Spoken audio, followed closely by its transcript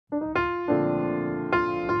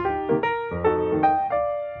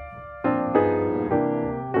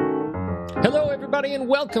everybody, and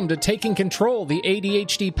welcome to Taking Control, the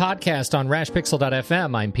ADHD podcast on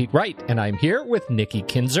rashpixel.fm. I'm Pete Wright, and I'm here with Nikki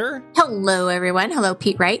Kinzer. Hello, everyone. Hello,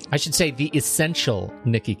 Pete Wright. I should say the essential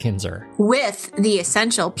Nikki Kinzer. With the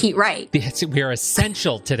essential Pete Wright. We are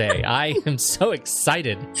essential today. I am so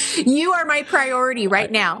excited. You are my priority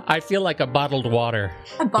right now. I feel like a bottled water.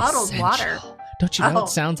 A bottled water? Don't you know it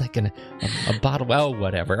sounds like a bottle? Oh,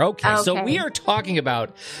 whatever. Okay, so we are talking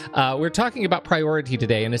about priority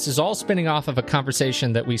today, and this is all spinning off of a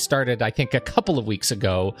conversation that we started, I think, a couple of weeks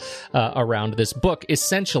ago around this book,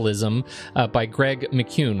 Essentialism, by Greg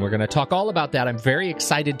McKeown. We're going to talk all about that. I'm very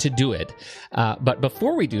excited to do it. But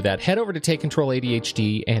before we do that, head over to Take Control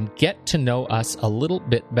ADHD and get to know us a little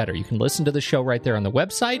bit better. You can listen to the show right there on the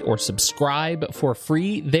website or subscribe for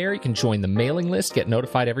free there. You can join the mailing list, get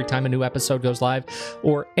notified every time a new episode goes live,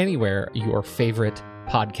 or anywhere your favorite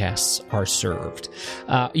podcasts are served.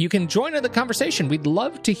 You can join in the conversation. We'd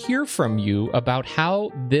love to hear from you about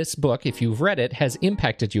how this book, if you've read it, has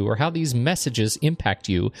impacted you, or how these messages impact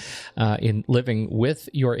you in living with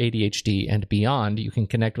your ADHD and beyond. You can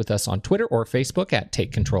connect with us on Twitter or Facebook at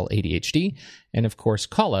Take Control ADHD, and of course,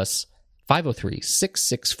 call us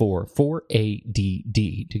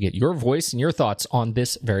 503-664-4ADD to get your voice and your thoughts on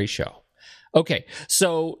this very show. Okay,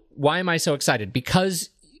 so why am I so excited? Because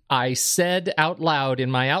I said out loud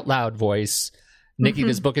in my out loud voice, Nikki,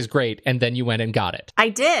 this book is great, and then you went and got it. I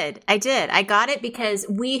did. I got it because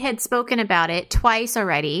we had spoken about it twice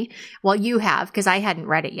already. Well, you have, because I hadn't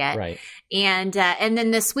read it yet. Right. And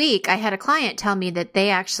then this week, I had a client tell me that they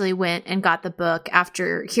actually went and got the book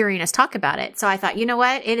after hearing us talk about it. So I thought, you know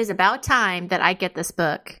what? It is about time that I get this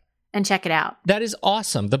book and check it out. That is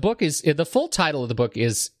awesome. The full title of the book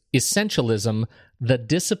is Essentialism, The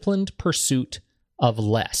Disciplined Pursuit of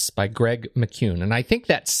Less by Greg McKeown. And I think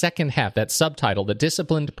that second half, that subtitle, The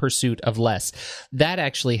Disciplined Pursuit of Less, that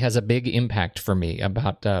actually has a big impact for me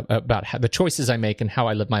about how the choices I make and how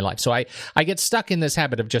I live my life. So I get stuck in this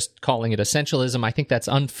habit of just calling it essentialism. I think that's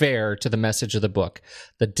unfair to the message of the book,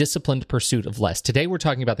 The Disciplined Pursuit of Less. Today we're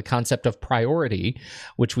talking about the concept of priority,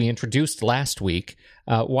 which we introduced last week.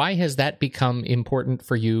 Why has that become important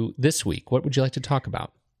for you this week? What would you like to talk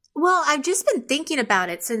about? Well, I've just been thinking about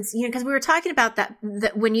it since, because we were talking about that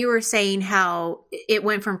when you were saying how it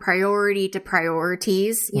went from priority to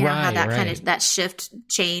priorities, how that kind of, that shift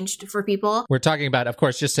changed for people. We're talking about, of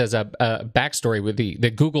course, just as a backstory with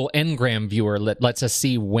the Google Ngram viewer lets us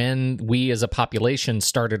see when we as a population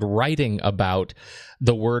started writing about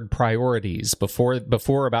the word priorities. Before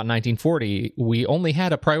about 1940, we only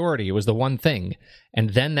had a priority. It was the one thing.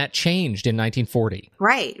 And then that changed in 1940.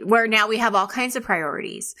 Right. Where now we have all kinds of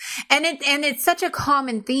priorities. And it's such a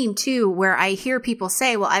common theme too, where I hear people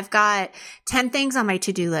say, well, I've got 10 things on my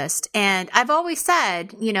to-do list. And I've always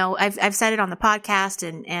said, I've said it on the podcast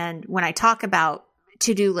and when I talk about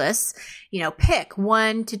to-do lists, pick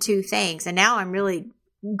 1 to 2 things. And now I'm really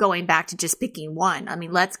going back to just picking one. I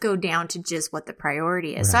mean, let's go down to just what the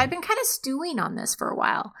priority is. Right. So I've been kind of stewing on this for a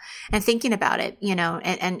while and thinking about it,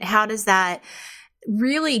 and how does that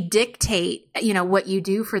really dictate, what you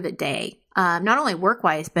do for the day? Not only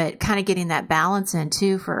work-wise, but kind of getting that balance in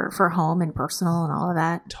too for home and personal and all of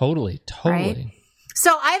that. Totally. Right?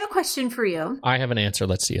 So I have a question for you. I have an answer.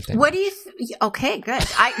 Let's see if they What do you okay, good.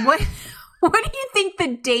 What do you think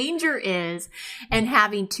the danger is in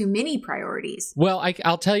having too many priorities? Well,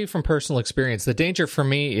 I'll tell you from personal experience, the danger for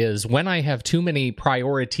me is when I have too many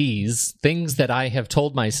priorities, things that I have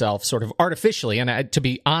told myself sort of artificially, and to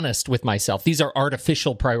be honest with myself, these are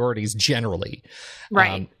artificial priorities generally.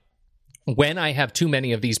 Right. When I have too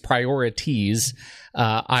many of these priorities,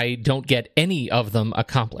 I don't get any of them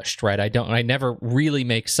accomplished, right? I never really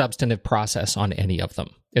make substantive progress on any of them.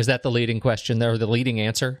 Is that the leading question there, or the leading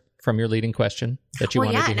answer from your leading question that you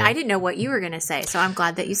wanted to hear? I didn't know what you were going to say, so I'm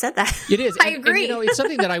glad that you said that. It is. I agree. And, it's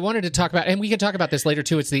something that I wanted to talk about, and we can talk about this later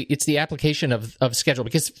too. It's the application of schedule,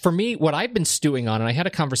 because for me, what I've been stewing on, and I had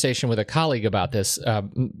a conversation with a colleague about this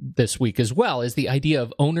this week as well, is the idea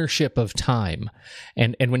of ownership of time.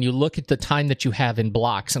 And when you look at the time that you have in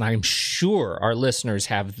blocks, and I'm sure our listeners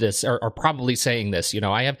have this, are probably saying this,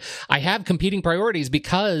 I have competing priorities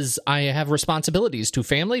because I have responsibilities to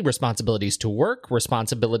family, responsibilities to work,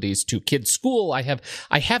 responsibilities to kids' school. I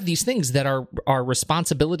have these things that are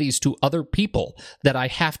responsibilities to other people that I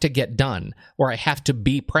have to get done, or I have to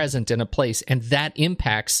be present in a place, and that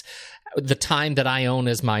impacts the time that I own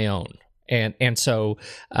as my own. And so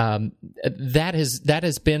that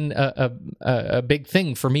has been a big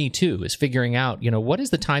thing for me too, is figuring out, what is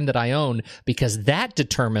the time that I own, because that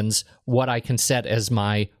determines what I can set as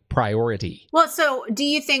my priority. Well, so do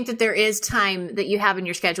you think that there is time that you have in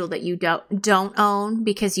your schedule that you don't own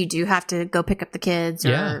because you do have to go pick up the kids?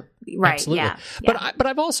 Yeah. Right. Absolutely. Yeah. But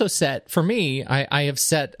I've also set, for me, I have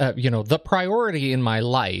set, the priority in my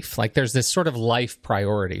life. Like there's this sort of life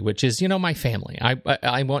priority, which is, my family.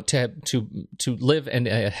 I want to live in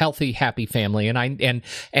a healthy, happy family. And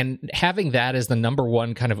having that as the number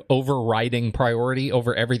one kind of overriding priority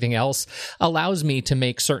over everything else allows me to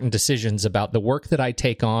make certain decisions about the work that I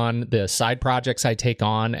take on, the side projects I take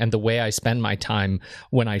on, and the way I spend my time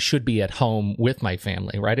when I should be at home with my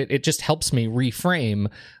family, right? It just helps me reframe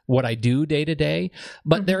what I do day to day.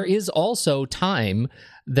 But there is also time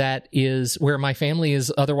that is where my family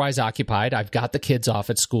is otherwise occupied. I've got the kids off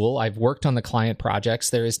at school. I've worked on the client projects.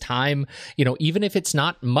 There is time, even if it's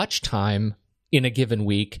not much time in a given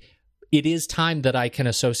week, it is time that I can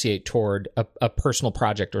associate toward a personal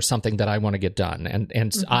project or something that I want to get done.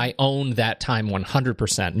 And I own that time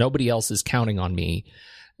 100%. Nobody else is counting on me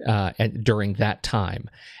during that time.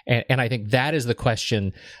 And I think that is the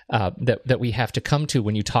question that we have to come to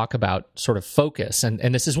when you talk about sort of focus.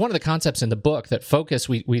 And this is one of the concepts in the book, that focus,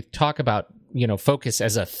 we talk about, focus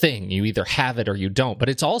as a thing. You either have it or you don't. But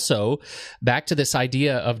it's also back to this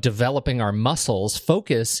idea of developing our muscles.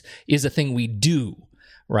 Focus is a thing we do.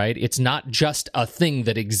 Right? It's not just a thing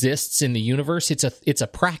that exists in the universe. It's a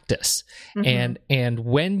practice. And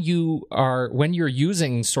when you're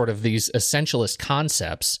using sort of these essentialist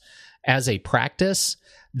concepts as a practice,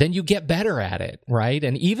 then you get better at it, right?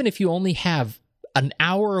 And even if you only have an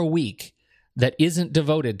hour a week that isn't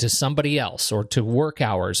devoted to somebody else or to work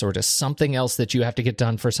hours or to something else that you have to get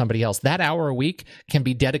done for somebody else, that hour a week can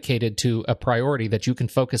be dedicated to a priority that you can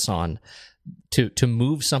focus on to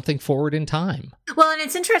move something forward in time. Well, and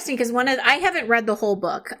it's interesting because I haven't read the whole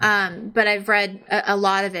book, but I've read a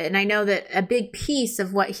lot of it. And I know that a big piece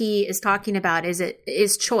of what he is talking about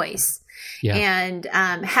is choice. Yeah. And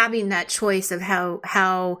having that choice of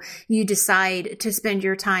how you decide to spend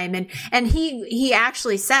your time. And he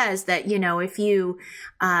actually says that, if you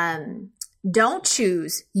don't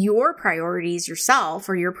choose your priorities yourself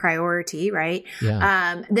or your priority, right?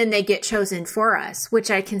 Yeah. Then they get chosen for us, which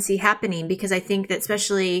I can see happening, because I think that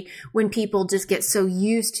especially when people just get so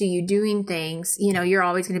used to you doing things, you're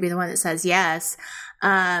always going to be the one that says yes.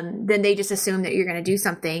 Then they just assume that you're going to do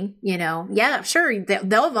something, yeah, sure.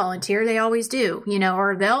 They'll volunteer. They always do,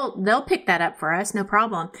 or they'll pick that up for us. No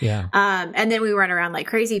problem. Yeah. And then we run around like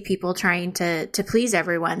crazy people trying to please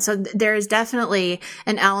everyone. So there is definitely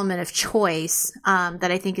an element of choice, that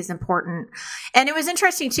I think is important. And it was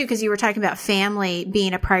interesting too, because you were talking about family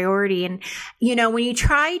being a priority. And, when you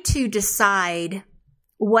try to decide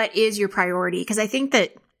what is your priority, because I think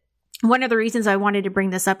that one of the reasons I wanted to bring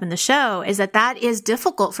this up in the show is that is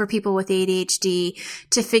difficult for people with ADHD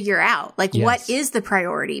to figure out. Like, yes. What is the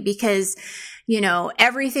priority? Because,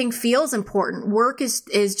 everything feels important. Work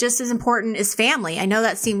is just as important as family. I know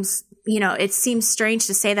that seems, it seems strange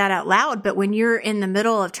to say that out loud, but when you're in the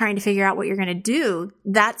middle of trying to figure out what you're going to do,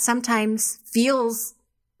 that sometimes feels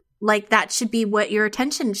like that should be what your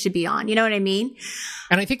attention should be on. You know what I mean?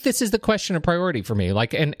 And I think this is the question of priority for me.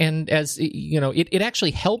 Like, and as it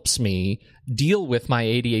actually helps me deal with my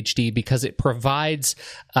ADHD because it provides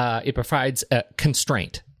a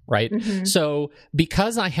constraint, right? Mm-hmm. So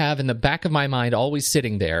because I have in the back of my mind always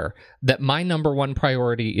sitting there that my number one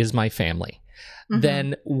priority is my family,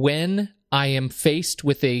 then when I am faced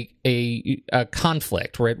with a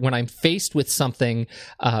conflict, right? When I'm faced with something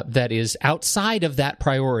that is outside of that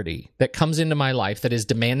priority that comes into my life that is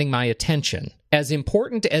demanding my attention, as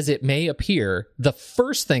important as it may appear, the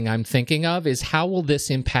first thing I'm thinking of is how will this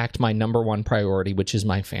impact my number one priority, which is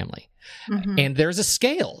my family. Mm-hmm. And there's a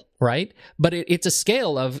scale, right? But it's a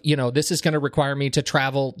scale of, this is going to require me to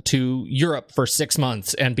travel to Europe for 6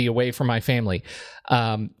 months and be away from my family.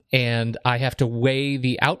 And I have to weigh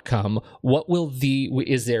the outcome.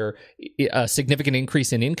 Is there a significant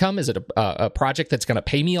increase in income? Is it a project that's going to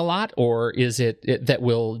pay me a lot, or is it that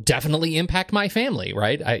will definitely impact my family?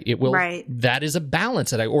 Right? It will. Right. That is a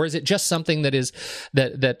balance or is it just something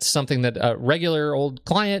that's something that a regular old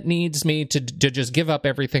client needs me to just give up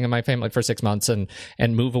everything in my family for 6 months and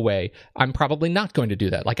move away? I'm probably not going to do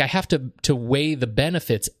that. Like, I have to weigh the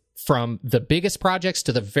benefits from the biggest projects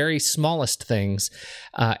to the very smallest things,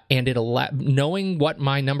 and knowing what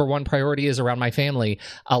my number one priority is around my family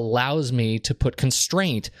allows me to put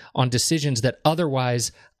constraint on decisions that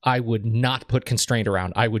otherwise I would not put constraint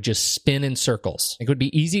around. I would just spin in circles. It would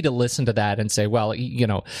be easy to listen to that and say, well,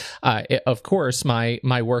 of course,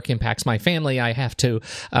 my work impacts my family. I have to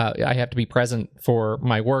be present for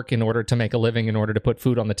my work in order to make a living, in order to put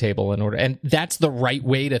food on the table, and that's the right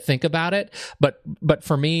way to think about it. But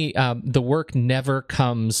for me, the work never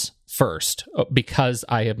comes first, because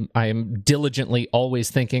I am diligently always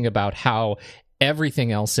thinking about how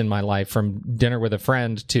everything else in my life, from dinner with a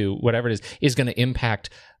friend to whatever it is going to impact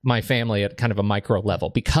my family at kind of a micro level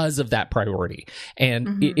because of that priority.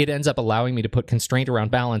 And it ends up allowing me to put constraint around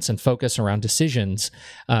balance and focus around decisions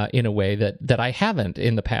in a way that I haven't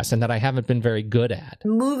in the past and that I haven't been very good at.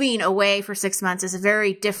 Moving away for 6 months is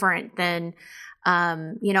very different than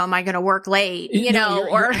am I going to work late? You're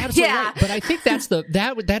absolutely right. But I think that's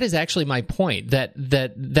that is actually my point,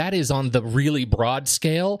 that is on the really broad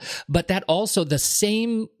scale, but that also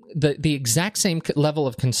the exact same level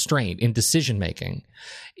of constraint in decision making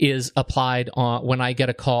is applied on when I get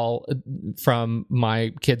a call from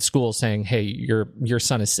my kid's school saying, "Hey, your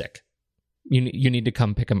son is sick. You need to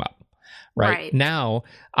come pick him up." Right now,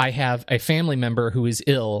 I have a family member who is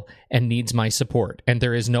ill and needs my support, and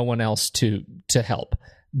there is no one else to help.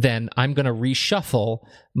 Then I'm going to reshuffle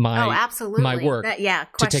my work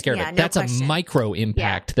to take care of it. That's a micro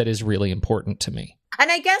impact that is really important to me. And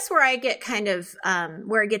I guess where I get kind of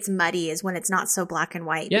where it gets muddy is when it's not so black and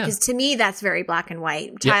white. Because to me, that's very black and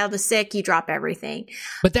white. Child is sick, you drop everything.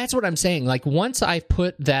 But that's what I'm saying. Like, once I've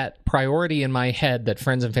put that priority in my head that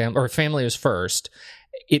friends and family is first,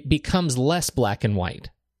 it becomes less black and white.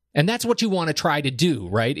 And that's what you want to try to do,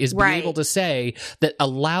 right? Is be able to say that,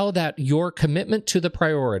 allow that your commitment to the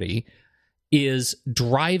priority is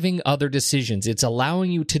driving other decisions. It's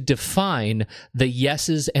allowing you to define the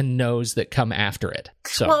yeses and nos that come after it.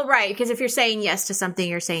 So, well, right. Because if you're saying yes to something,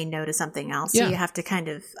 you're saying no to something else. So you have to kind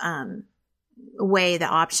of weigh the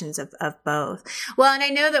options of both. Well, and I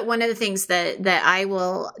know that one of the things that I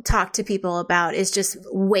will talk to people about is just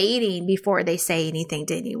waiting before they say anything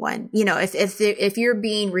to anyone. If you're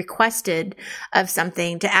being requested of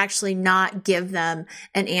something, to actually not give them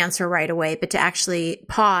an answer right away, but to actually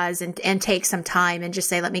pause and take some time and just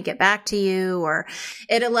say, let me get back to you. Or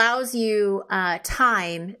it allows you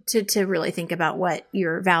time to really think about what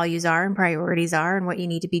your values are and priorities are and what you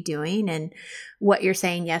need to be doing and what you're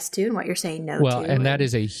saying yes to and what you're saying no to. Well, and that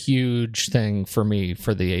is a huge thing for me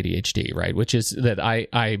for the ADHD, right? Which is that I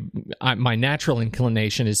my natural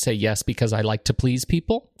inclination is say yes because I like to please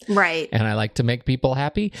people. Right. And I like to make people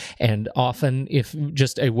happy. And often, if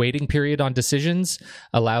just a waiting period on decisions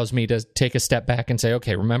allows me to take a step back and say,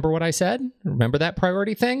 okay, remember what I said? Remember that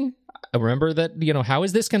priority thing? Remember that, how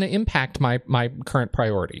is this going to impact my current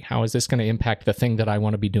priority? How is this going to impact the thing that I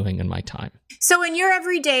want to be doing in my time? So in your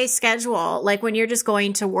everyday schedule, like when you're just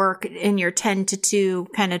going to work in your 10 to 2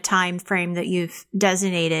 kind of time frame that you've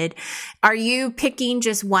designated, are you picking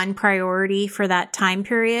just one priority for that time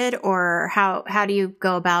period, or how do you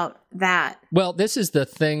go about that? Well, this is the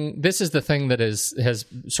thing that has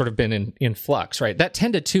sort of been in flux, right? That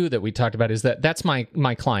 10 to 2 that we talked about that's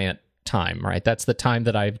my client time, right? That's the time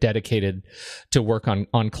that I've dedicated to work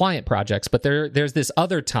on client projects. But there's this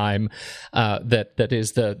other time that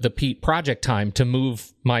is the Pete project time to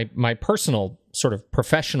move my personal sort of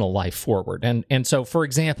professional life forward. And so, for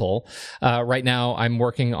example, right now I'm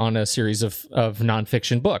working on a series of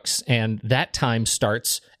nonfiction books, and that time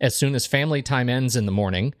starts as soon as family time ends in the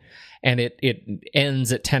morning, and it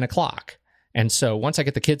ends at 10 o'clock. And so once I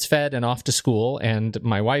get the kids fed and off to school, and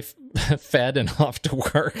my wife fed and off to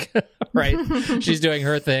work, right? She's doing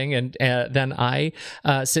her thing, and then I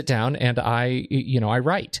sit down and I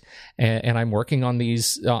write, and I'm working on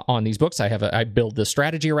these books. I build the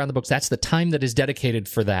strategy around the books. That's the time that is dedicated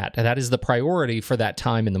for that. And that is the priority for that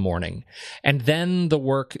time in the morning. And then the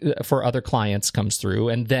work for other clients comes through.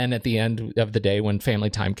 And then at the end of the day, when family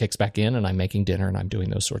time kicks back in, and I'm making dinner and I'm doing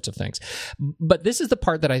those sorts of things. But this is the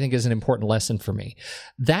part that I think is an important lesson for me.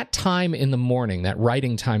 That time in the morning, that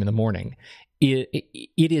writing time in the morning,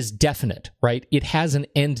 it is definite, right? It has an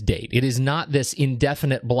end date. It is not this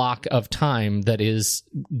indefinite block of time that is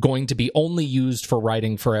going to be only used for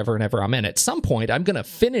writing forever and ever. At some point, I'm going to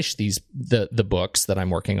finish the books that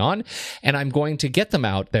I'm working on, and I'm going to get them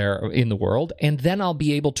out there in the world, and then I'll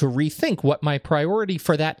be able to rethink what my priority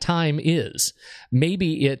for that time is.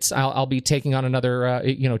 Maybe I'll be taking on another,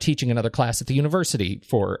 teaching another class at the university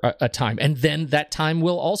for a time, and then that time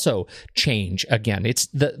will also change again. It's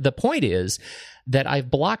the point is that I've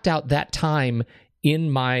blocked out that time in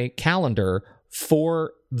my calendar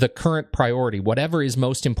for the current priority, whatever is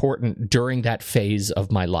most important during that phase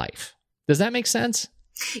of my life. Does that make sense?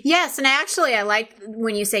 Yes, and I like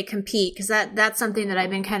when you say compete, because that's something that I've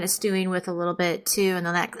been kind of stewing with a little bit too in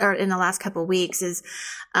the last couple of weeks, is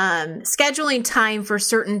scheduling time for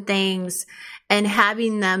certain things and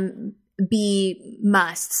having them be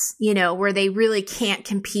musts, where they really can't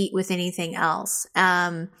compete with anything else.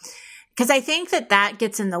 Because I think that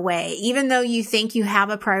gets in the way. Even though you think you have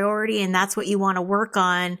a priority and that's what you want to work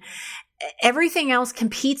on, everything else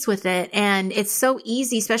competes with it. And it's so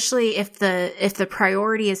easy, especially if the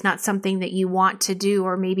priority is not something that you want to do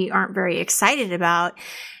or maybe aren't very excited about,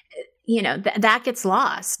 that gets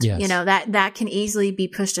lost. Yes. That can easily be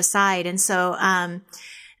pushed aside. And so,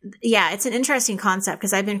 it's an interesting concept,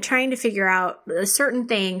 because I've been trying to figure out certain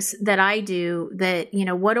things that I do that,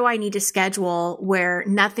 what do I need to schedule where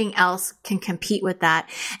nothing else can compete with that?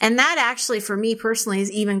 And that actually, for me personally,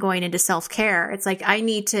 is even going into self-care. It's like I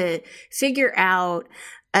need to figure out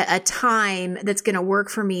a time that's going to work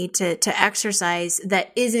for me to exercise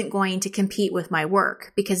that isn't going to compete with my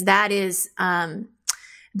work, because that is,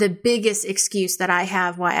 the biggest excuse that I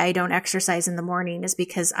have why I don't exercise in the morning is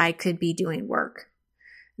because I could be doing work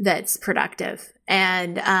that's productive.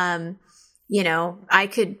 And, I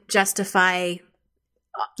could justify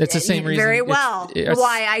it's the same reason very well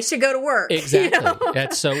why I should go to work. Exactly.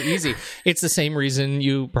 That's so easy. It's the same reason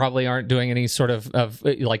you probably aren't doing any sort of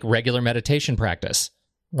like regular meditation practice.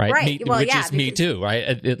 Right. Which is me too. Right.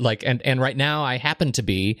 And right now I happen to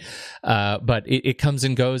be, but it comes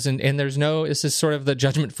and goes, and this is sort of the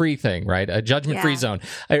judgment-free thing, right? A judgment-free zone.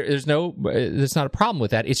 There's not a problem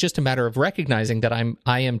with that. It's just a matter of recognizing that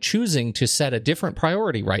I am choosing to set a different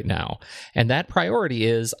priority right now. And that priority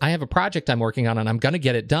is I have a project I'm working on and I'm going to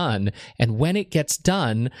get it done. And when it gets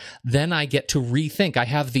done, then I get to rethink. I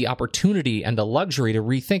have the opportunity and the luxury to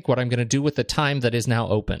rethink what I'm going to do with the time that is now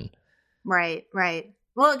open. Right.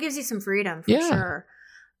 Well, it gives you some freedom for sure.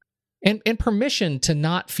 And permission to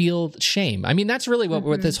not feel shame. I mean, that's really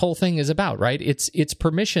what this whole thing is about, right? It's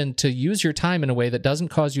permission to use your time in a way that doesn't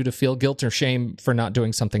cause you to feel guilt or shame for not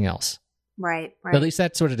doing something else. Right. At least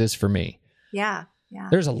that's what it is for me. Yeah.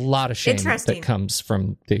 There's a lot of shame that comes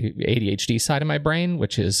from the ADHD side of my brain,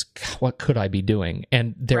 which is, what could I be doing?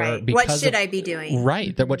 And what should I be doing?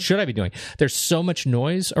 Right. What should I be doing? There's so much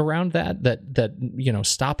noise around that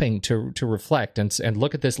stopping to reflect and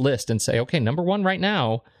look at this list and say, okay, number one right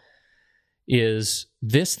now is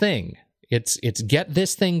this thing. It's get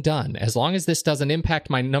this thing done. As long as this doesn't impact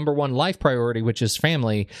my number one life priority, which is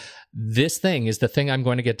family, this thing is the thing I'm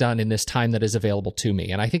going to get done in this time that is available to me.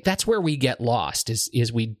 And I think that's where we get lost,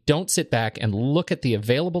 is we don't sit back and look at the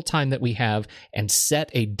available time that we have and set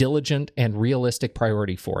a diligent and realistic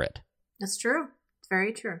priority for it. That's true. It's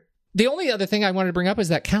very true. The only other thing I wanted to bring up is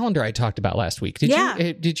that calendar I talked about last week.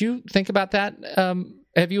 Did you think about that?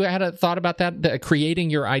 Have you had a thought about that, creating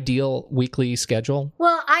your ideal weekly schedule?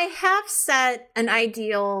 Well, I have set an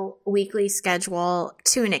ideal weekly schedule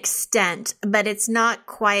to an extent, but it's not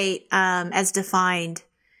quite as defined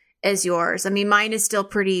as yours. I mean, mine is still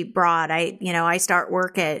pretty broad. I start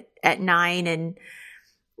work at 9, and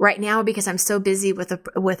right now, because I'm so busy with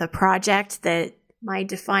a project, that my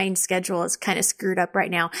defined schedule is kind of screwed up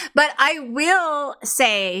right now. But I will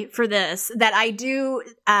say for this that I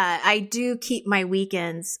do keep my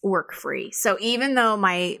weekends work free. So even though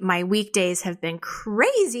my weekdays have been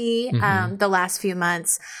crazy the last few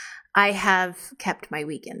months, I have kept my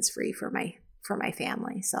weekends free for my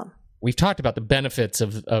family. So we've talked about the benefits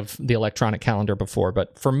of the electronic calendar before,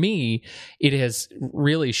 but for me, it has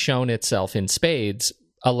really shown itself in spades,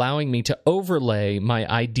 allowing me to overlay my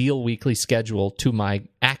ideal weekly schedule to my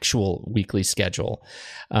actual weekly schedule.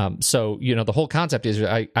 So, the whole concept is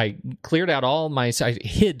I cleared out I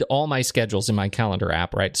hid all my schedules in my calendar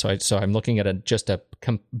app, right? So I'm looking at just a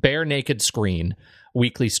bare naked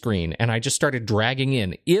weekly screen, and I just started dragging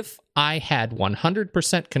in. If I had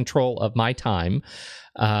 100% control of my time,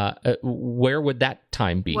 where would that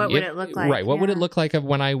time be? What would it look like? Right. What would it look like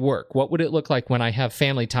when I work? What would it look like when I have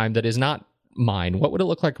family time that is not mine? What would it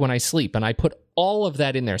look like when I sleep? And I put all of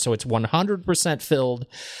that in there. So it's 100% filled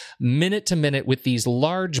minute to minute with these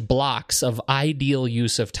large blocks of ideal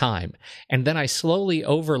use of time. And then I slowly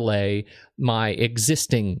overlay my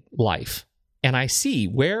existing life. And I see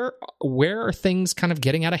where are things kind of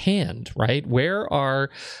getting out of hand, right? Where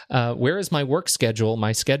is my work schedule,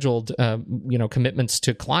 my scheduled, commitments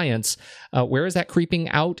to clients? Where is that creeping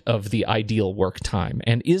out of the ideal work time?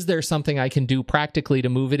 And is there something I can do practically to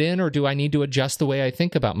move it in, or do I need to adjust the way I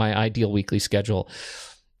think about my ideal weekly schedule?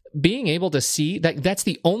 Being able to see that's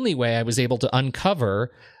the only way I was able to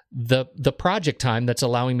uncover the project time that's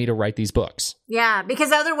allowing me to write these books. Yeah,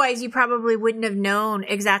 because otherwise you probably wouldn't have known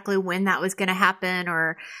exactly when that was going to happen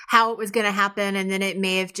or how it was going to happen. And then it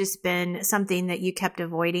may have just been something that you kept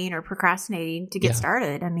avoiding or procrastinating to get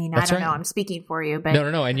started. I mean, I don't know. I'm speaking for you. But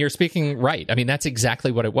No. And you're speaking right. I mean, that's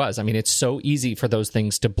exactly what it was. I mean, it's so easy for those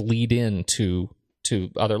things to bleed into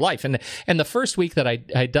other life. And the first week that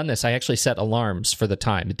I'd done this, I actually set alarms for the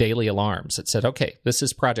time, daily alarms. It said, okay, this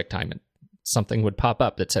is project time. And something would pop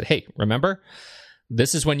up that said, hey, remember,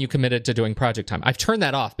 this is when you committed to doing project time. I've turned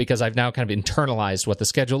that off because I've now kind of internalized what the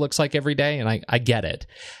schedule looks like every day, and I get it,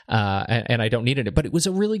 and I don't need it. But it was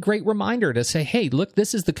a really great reminder to say, hey, look,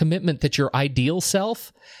 this is the commitment that your ideal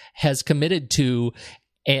self has committed to,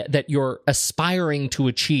 that you're aspiring to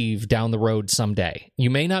achieve down the road someday. You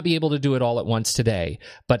may not be able to do it all at once today,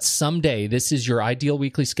 but someday this is your ideal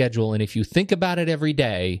weekly schedule, and if you think about it every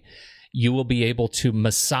day, you will be able to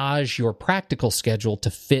massage your practical schedule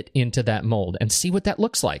to fit into that mold and see what that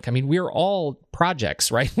looks like. I mean, we're all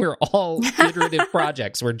projects, right? We're all iterative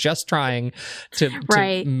projects. We're just trying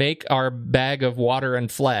to make our bag of water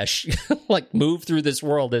and flesh like move through this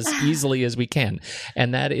world as easily as we can.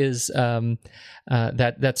 And that is that's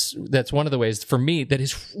one of the ways for me that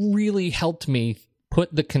has really helped me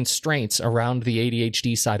put the constraints around the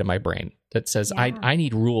ADHD side of my brain that says I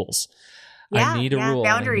need rules. I need a rule.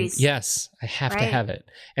 Boundaries. I have to have it.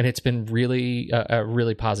 And it's been really a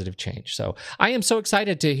really positive change. So I am so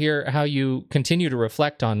excited to hear how you continue to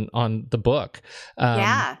reflect on the book.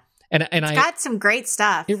 And it's got some great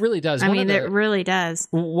stuff. It really does. It really does.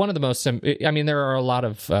 One of the most, there are a lot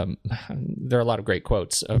of great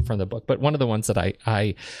quotes from the book, but one of the ones that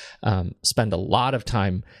I spend a lot of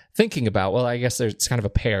time thinking about, well, I guess it's kind of a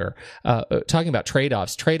pair, talking about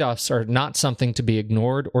trade-offs. Trade-offs are not something to be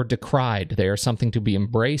ignored or decried. They are something to be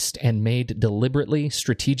embraced and made deliberately,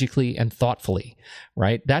 strategically, and thoughtfully,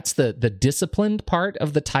 right? That's the disciplined part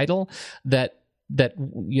of the title that,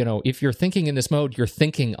 if you're thinking in this mode, you're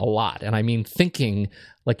thinking a lot. And I mean thinking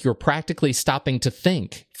like you're practically stopping to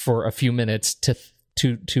think for a few minutes to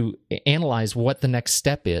analyze what the next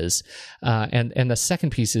step is. And the second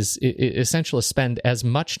piece is essential to spend as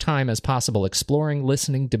much time as possible exploring,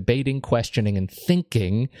 listening, debating, questioning, and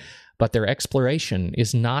thinking. But their exploration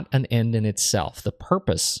is not an end in itself. The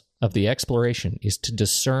purpose of the exploration is to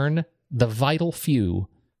discern the vital few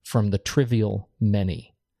from the trivial many.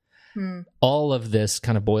 All of this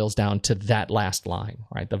kind of boils down to that last line,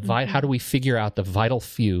 right? How do we figure out the vital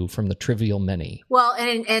few from the trivial many? Well,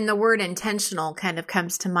 and the word intentional kind of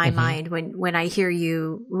comes to my mind when I hear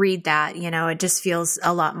you read that. It just feels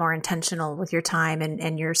a lot more intentional with your time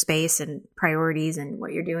and your space and priorities and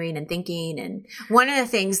what you're doing and thinking. And one of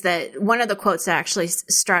the quotes that actually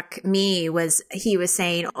struck me was he was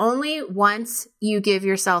saying, only once you give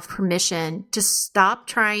yourself permission to stop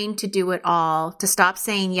trying to do it all, to stop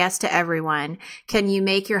saying yes to everyone, can you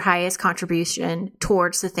make your highest contribution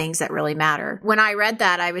towards the things that really matter. When I read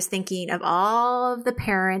that, I was thinking of all of the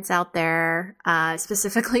parents out there,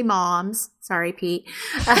 specifically moms, sorry, Pete,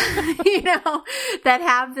 that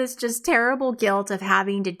have this just terrible guilt of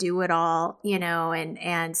having to do it all,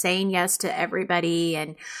 and saying yes to everybody.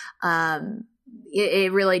 And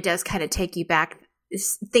it really does kind of take you back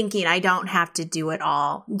thinking I don't have to do it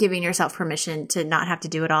all, giving yourself permission to not have to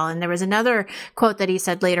do it all. And there was another quote that he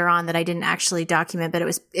said later on that I didn't actually document, but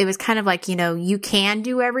it was kind of like, you can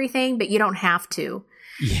do everything, but you don't have to.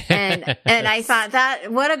 Yes. And I thought that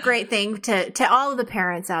what a great thing to all of the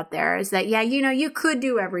parents out there is that, you could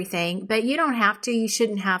do everything, but you don't have to, you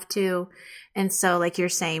shouldn't have to. And so like you're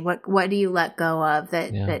saying, what do you let go of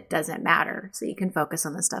that doesn't matter so you can focus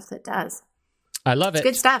on the stuff that does? I love it. It's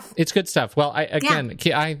good stuff. It's good stuff. Well, I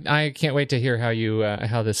can't wait to hear how you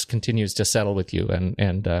how this continues to settle with you,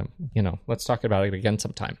 and let's talk about it again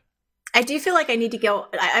sometime. I do feel like I need to go.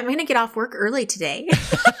 I'm going to get off work early today.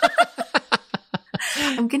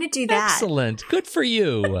 I'm going to do that. Excellent. Good for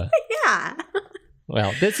you. Yeah.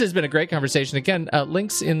 Well, this has been a great conversation. Again,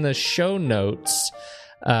 links in the show notes.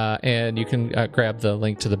 And you can grab the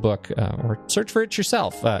link to the book or search for it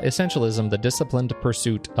yourself. Essentialism: The Disciplined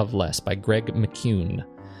Pursuit of Less by Greg McKeown.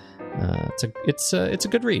 It's a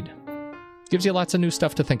good read. Gives you lots of new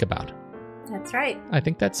stuff to think about. That's right. I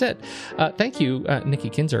think that's it. Thank you,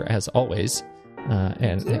 Nikki Kinzer, as always.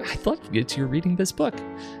 And I thought you're reading this book.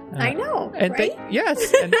 I know, and right?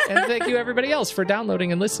 Yes, and thank you everybody else for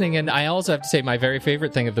downloading and listening. And I also have to say my very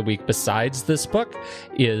favorite thing of the week besides this book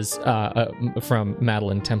is from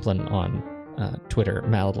Madeline Templin on Twitter,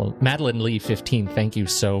 Madeline Lee 15. Thank you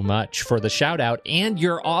so much for the shout out and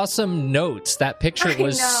your awesome notes. That picture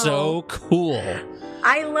was so cool.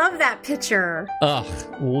 I love that picture.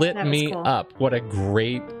 Lit me up. What a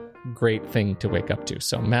great great thing to wake up to.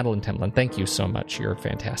 So Madeline Temlin, thank you so much. You're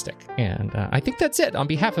fantastic. And I think that's it. On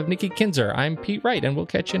behalf of Nikki Kinzer, I'm Pete Wright, and we'll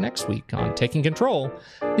catch you next week on Taking Control,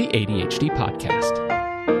 the ADHD podcast.